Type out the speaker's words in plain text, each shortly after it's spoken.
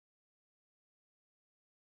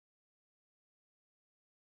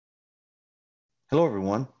Hello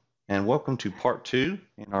everyone, and welcome to part 2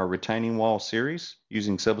 in our retaining wall series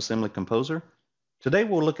using Subassembly Composer. Today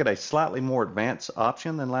we'll look at a slightly more advanced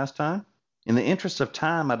option than last time. In the interest of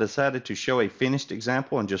time, I decided to show a finished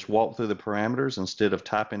example and just walk through the parameters instead of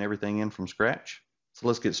typing everything in from scratch. So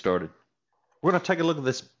let's get started. We're going to take a look at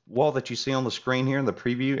this wall that you see on the screen here in the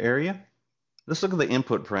preview area. Let's look at the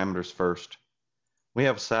input parameters first. We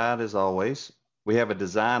have side as always. We have a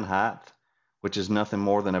design height, which is nothing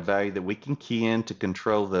more than a value that we can key in to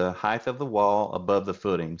control the height of the wall above the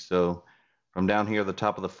footing. So from down here at the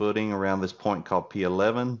top of the footing around this point called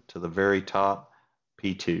P11 to the very top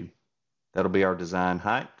P2. That'll be our design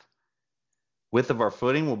height. Width of our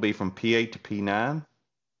footing will be from P8 to P9.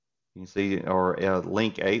 You can see, or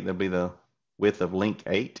link 8, that'll be the width of link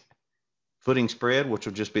 8. Footing spread, which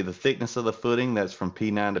will just be the thickness of the footing, that's from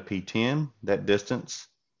P9 to P10, that distance.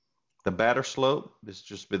 The batter slope, this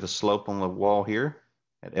will just be the slope on the wall here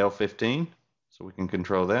at L15, so we can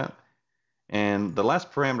control that. And the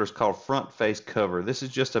last parameter is called front face cover. This is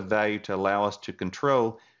just a value to allow us to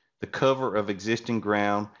control the cover of existing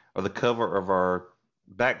ground or the cover of our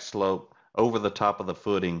back slope over the top of the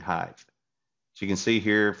footing height. So you can see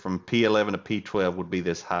here from P11 to P12 would be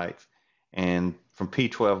this height. And from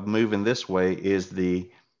P12 moving this way is the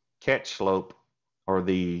catch slope or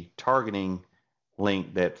the targeting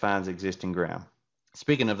link that finds existing ground.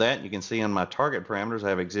 Speaking of that, you can see on my target parameters I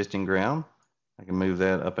have existing ground. I can move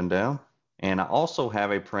that up and down. And I also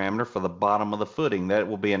have a parameter for the bottom of the footing. That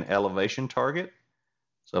will be an elevation target.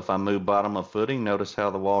 So if I move bottom of footing, notice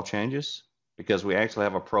how the wall changes, because we actually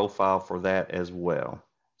have a profile for that as well.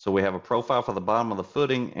 So we have a profile for the bottom of the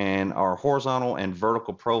footing, and our horizontal and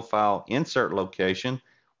vertical profile insert location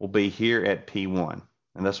will be here at P1.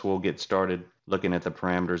 And that's where we'll get started looking at the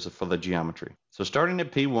parameters for the geometry. So starting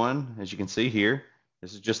at P1, as you can see here,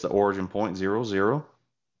 this is just the origin point 0, 0.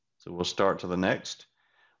 So we'll start to the next.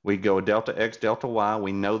 We go delta X, delta Y.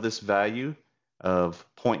 We know this value of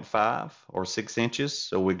 0.5 or 6 inches.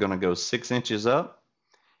 So we're going to go 6 inches up.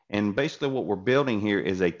 And basically what we're building here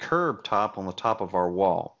is a curb top on the top of our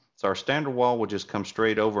wall. So our standard wall will just come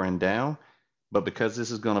straight over and down. But because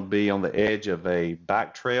this is going to be on the edge of a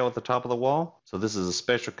back trail at the top of the wall, so this is a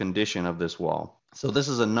special condition of this wall. So this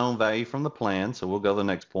is a known value from the plan, so we'll go to the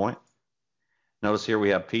next point. Notice here we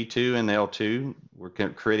have P2 and L2. We're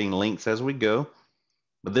creating links as we go.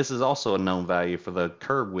 But this is also a known value for the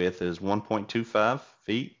curb width is 1.25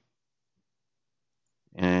 feet.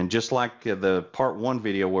 And just like the part 1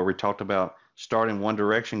 video where we talked about start in one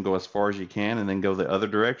direction, go as far as you can, and then go the other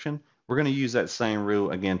direction, we're going to use that same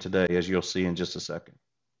rule again today, as you'll see in just a second.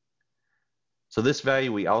 So this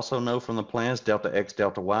value we also know from the plans, delta X,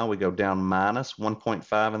 delta Y, we go down minus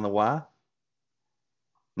 1.5 in the Y.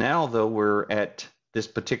 Now though we're at this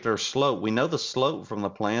particular slope, we know the slope from the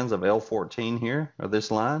plans of L14 here, or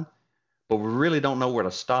this line, but we really don't know where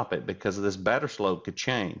to stop it because this batter slope could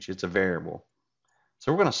change. It's a variable.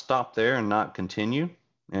 So we're going to stop there and not continue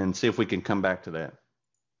and see if we can come back to that.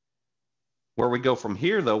 Where we go from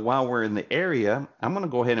here, though, while we're in the area, I'm going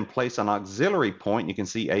to go ahead and place an auxiliary point. You can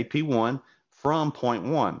see AP1 from point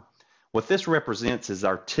 1. What this represents is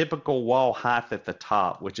our typical wall height at the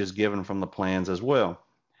top, which is given from the plans as well.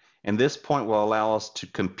 And this point will allow us to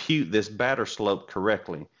compute this batter slope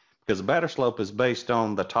correctly, because the batter slope is based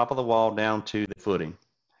on the top of the wall down to the footing.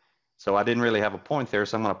 So I didn't really have a point there,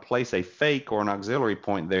 so I'm going to place a fake or an auxiliary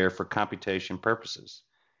point there for computation purposes.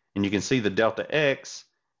 And you can see the delta X.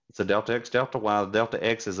 It's a delta X, delta Y. The delta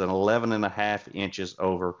X is an 11.5 inches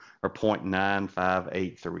over, or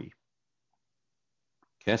 0.9583.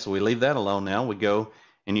 Okay, so we leave that alone now. We go,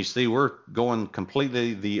 and you see we're going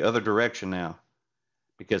completely the other direction now,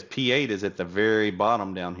 because P8 is at the very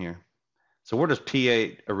bottom down here. So where does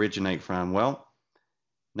P8 originate from? Well,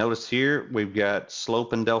 notice here we've got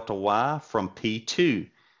slope and delta Y from P2.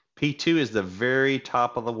 P2 is the very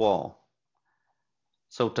top of the wall.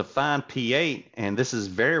 So to find P8, and this is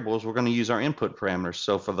variables, we're going to use our input parameters.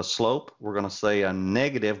 So for the slope, we're going to say a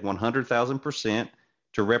negative 100,000%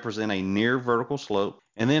 to represent a near vertical slope.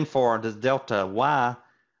 And then for the delta Y,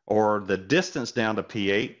 or the distance down to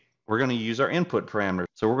P8, we're going to use our input parameters.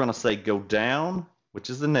 So we're going to say go down, which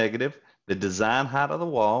is the negative, the design height of the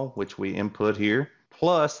wall, which we input here,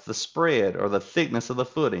 plus the spread or the thickness of the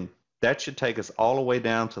footing. That should take us all the way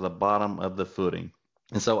down to the bottom of the footing.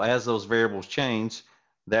 And so as those variables change,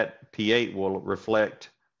 that P8 will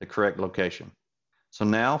reflect the correct location. So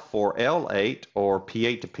now for L8 or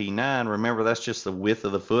P8 to P9, remember that's just the width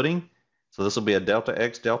of the footing. So this will be a delta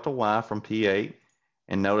X, delta Y from P8.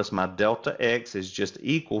 And notice my delta X is just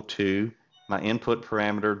equal to my input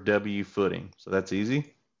parameter W footing. So that's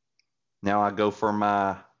easy. Now I go for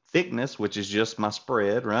my thickness, which is just my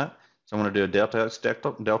spread, right? So I'm going to do a delta x,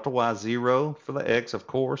 delta y 0 for the x, of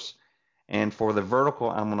course. And for the vertical,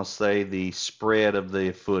 I'm going to say the spread of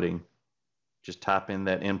the footing. Just type in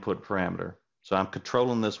that input parameter. So I'm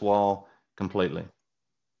controlling this wall completely.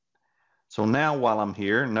 So now while I'm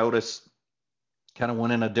here, notice kind of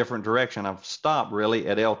went in a different direction. I've stopped really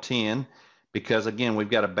at L10 because again, we've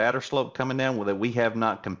got a batter slope coming down that we have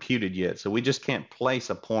not computed yet. So we just can't place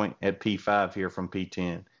a point at P5 here from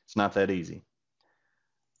P10. It's not that easy.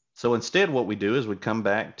 So instead what we do is we come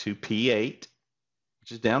back to P8,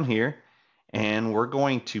 which is down here, and we're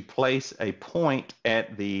going to place a point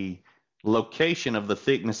at the location of the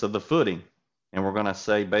thickness of the footing. And we're going to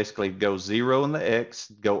say basically go 0 in the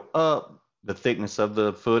X, go up the thickness of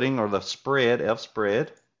the footing or the spread, F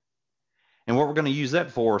spread. And what we're going to use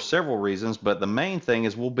that for several reasons, but the main thing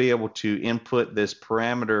is we'll be able to input this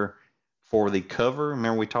parameter for the cover.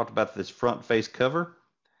 Remember we talked about this front face cover?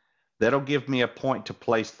 That'll give me a point to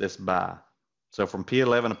place this by. So from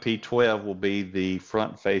P11 to P12 will be the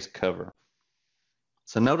front face cover.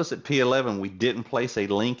 So notice at P11 we didn't place a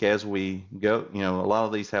link as we go. You know, a lot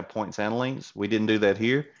of these have points and links. We didn't do that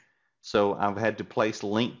here. So I've had to place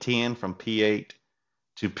link 10 from P8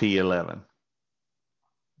 to P11.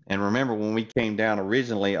 And remember when we came down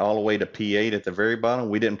originally all the way to P8 at the very bottom,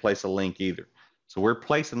 we didn't place a link either. So we're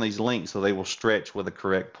placing these links so they will stretch with the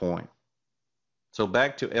correct point. So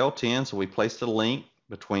back to L10, so we placed a link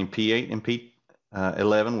between P8 and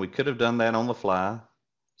P11. We could have done that on the fly.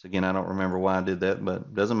 So again, I don't remember why I did that, but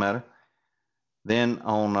it doesn't matter. Then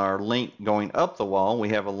on our link going up the wall, we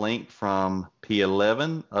have a link from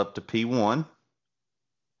P11 up to P1.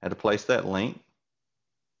 Had to place that link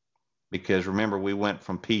because remember we went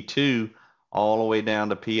from P2 all the way down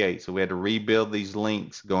to P8, so we had to rebuild these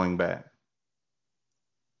links going back.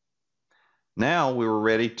 Now we were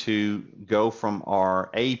ready to go from our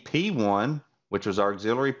AP1, which was our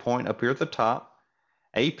auxiliary point up here at the top,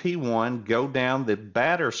 AP1, go down the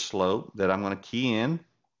batter slope that I'm going to key in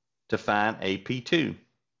to find AP2.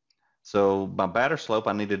 So my batter slope,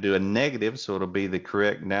 I need to do a negative, so it'll be the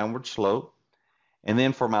correct downward slope. And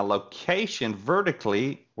then for my location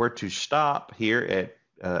vertically, where to stop here at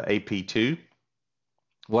AP2,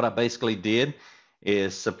 what I basically did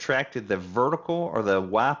is subtracted the vertical or the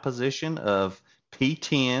Y position of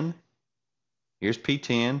P10. Here's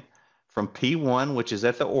P10 from P1, which is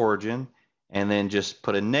at the origin, and then just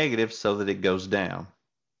put a negative so that it goes down.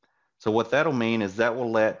 So what that'll mean is that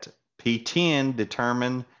will let P10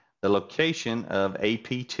 determine the location of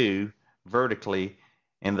AP2 vertically,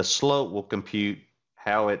 and the slope will compute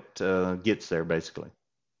how it gets there basically.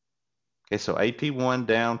 Okay, so AP1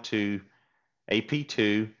 down to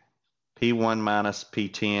AP2, P1 minus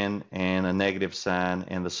P10 and a negative sign,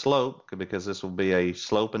 and the slope, because this will be a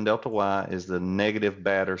slope in delta Y, is the negative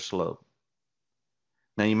batter slope.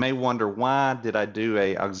 Now you may wonder, why did I do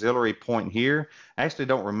a auxiliary point here? I actually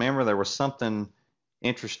don't remember. There was something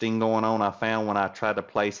interesting going on I found when I tried to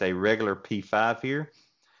place a regular P5 here,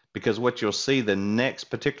 because what you'll see, the next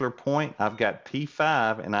particular point, I've got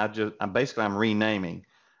P5 and I'm renaming.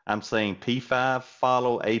 I'm saying P5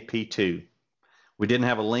 follow AP2. We didn't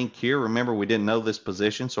have a link here. Remember, we didn't know this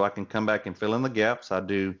position, so I can come back and fill in the gaps. I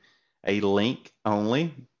do a link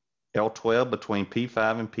only, L12 between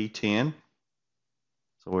P5 and P10.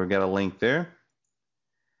 So we've got a link there.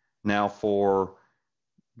 Now for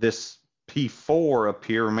this P4 up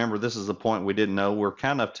here, remember this is the point we didn't know. We're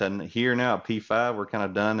kind of to here now at P5. We're kind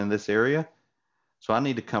of done in this area. So I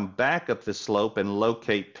need to come back up this slope and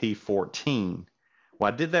locate P14.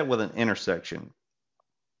 Well, I did that with an intersection.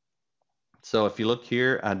 So if you look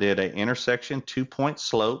here, I did an intersection 2-point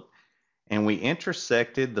slope, and we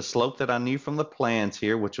intersected the slope that I knew from the plans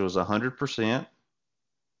here, which was 100%,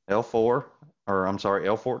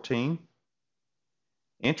 L14.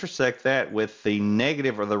 Intersect that with the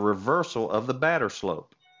negative or the reversal of the batter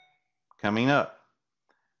slope coming up.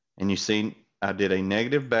 And you see I did a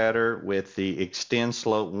negative batter with the extend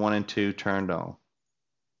slope 1 and 2 turned on.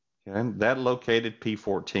 Okay, that located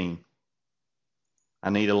P14. I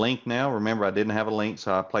need a link now. Remember, I didn't have a link,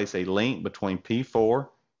 so I place a link between P4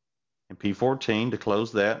 and P14 to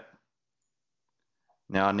close that.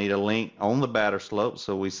 Now I need a link on the batter slope,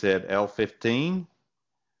 so we said L15.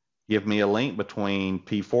 Give me a link between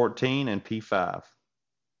P14 and P5.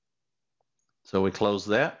 So we close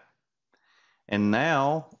that. And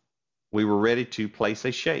now we were ready to place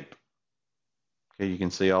a shape. Okay, you can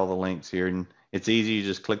see all the links here, and it's easy. You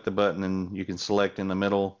just click the button and you can select in the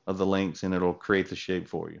middle of the links and it'll create the shape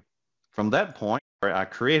for you. From that point, I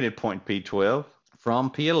created point P12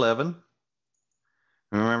 from P11.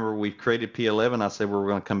 Remember, we created P11. I said we were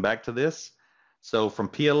going to come back to this. So from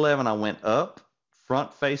P11, I went up,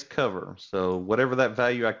 front face cover. So whatever that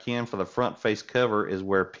value I can for the front face cover is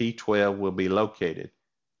where P12 will be located.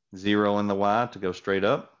 0 in the Y to go straight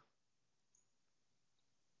up.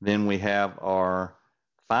 Then we have our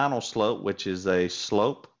final slope, which is a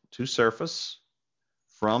slope to surface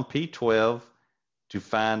from P12 to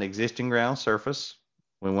find existing ground surface.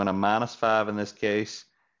 We went a -5 in this case,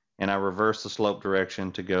 and I reversed the slope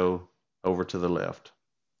direction to go over to the left.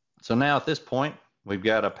 So now at this point, we've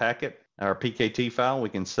got a packet, our PKT file we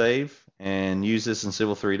can save and use this in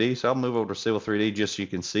Civil 3D. So I'll move over to Civil 3D just so you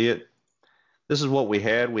can see it. This is what we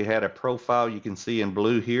had. We had a profile you can see in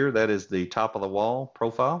blue here. That is the top of the wall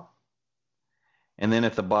profile. And then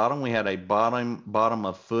at the bottom, we had a bottom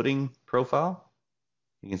of footing profile.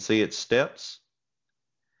 You can see its steps.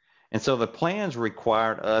 And so the plans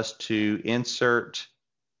required us to insert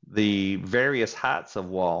the various heights of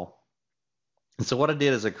wall. And so what I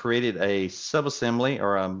did is I created a subassembly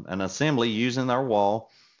or an assembly using our wall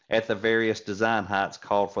at the various design heights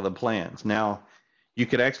called for the plans. Now, you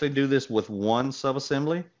could actually do this with one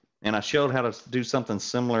subassembly, and I showed how to do something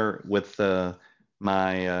similar with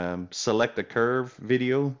my Select a Curve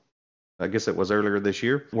video. I guess it was earlier this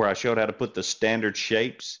year, where I showed how to put the standard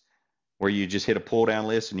shapes where you just hit a pull down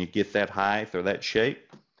list and you get that height or that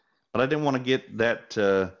shape. But I didn't want to get that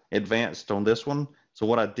advanced on this one. So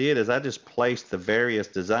what I did is I just placed the various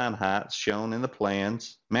design heights shown in the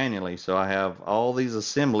plans manually. So I have all these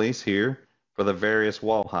assemblies here for the various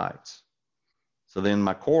wall heights. So then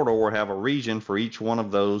my corridor will have a region for each one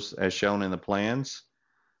of those as shown in the plans.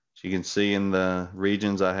 So you can see in the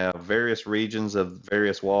regions I have various regions of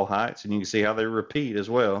various wall heights, and you can see how they repeat as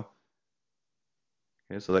well.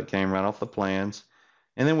 Okay, so that came right off the plans.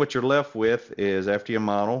 And then what you're left with is after you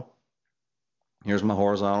model, here's my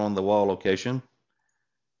horizontal and the wall location.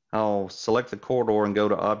 I'll select the corridor and go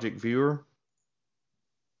to Object Viewer.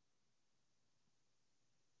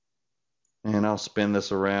 And I'll spin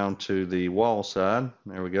this around to the wall side.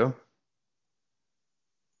 There we go.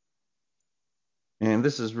 And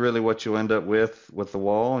this is really what you'll end up with the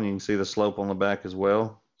wall, and you can see the slope on the back as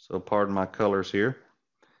well. So pardon my colors here.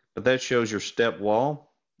 But that shows your step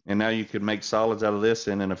wall. And now you could make solids out of this,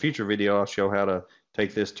 and in a future video I'll show how to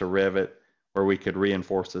take this to Revit where we could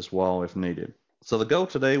reinforce this wall if needed. So the goal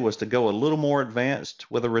today was to go a little more advanced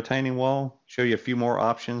with a retaining wall, show you a few more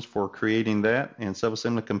options for creating that in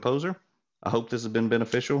Subassembly Composer. I hope this has been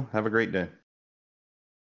beneficial. Have a great day.